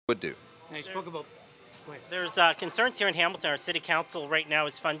would do. Now you spoke about. Go ahead. There's concerns here in Hamilton. Our city council right now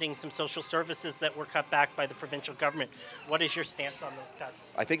is funding some social services that were cut back by the provincial government. What is your stance on those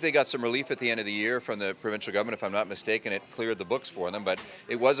cuts? I think they got some relief at the end of the year from the provincial government. If I'm not mistaken, it cleared the books for them, but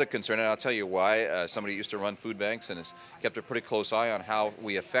it was a concern, and I'll tell you why. Somebody used to run food banks and has kept a pretty close eye on how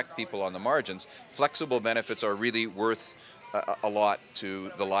we affect people on the margins. Flexible benefits are really worth a lot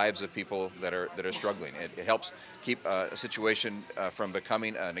to the lives of people that are struggling. It helps keep a situation from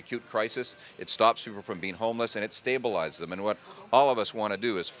becoming an acute crisis. It stops people from being homeless, and it stabilizes them. And what all of us want to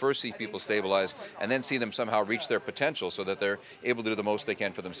do is first see people stabilize and then see them somehow reach their potential so that they're able to do the most they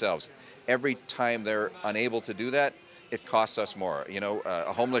can for themselves. Every time they're unable to do that, it costs us more. You know,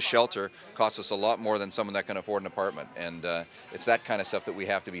 a homeless shelter costs us a lot more than someone that can afford an apartment, and it's that kind of stuff that we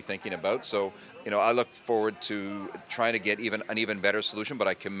have to be thinking about. So, you know, I look forward to trying to get an even better solution, but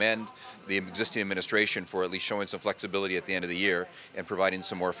I commend the existing administration for at least showing some flexibility at the end of the year and providing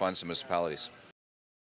some more funds to municipalities.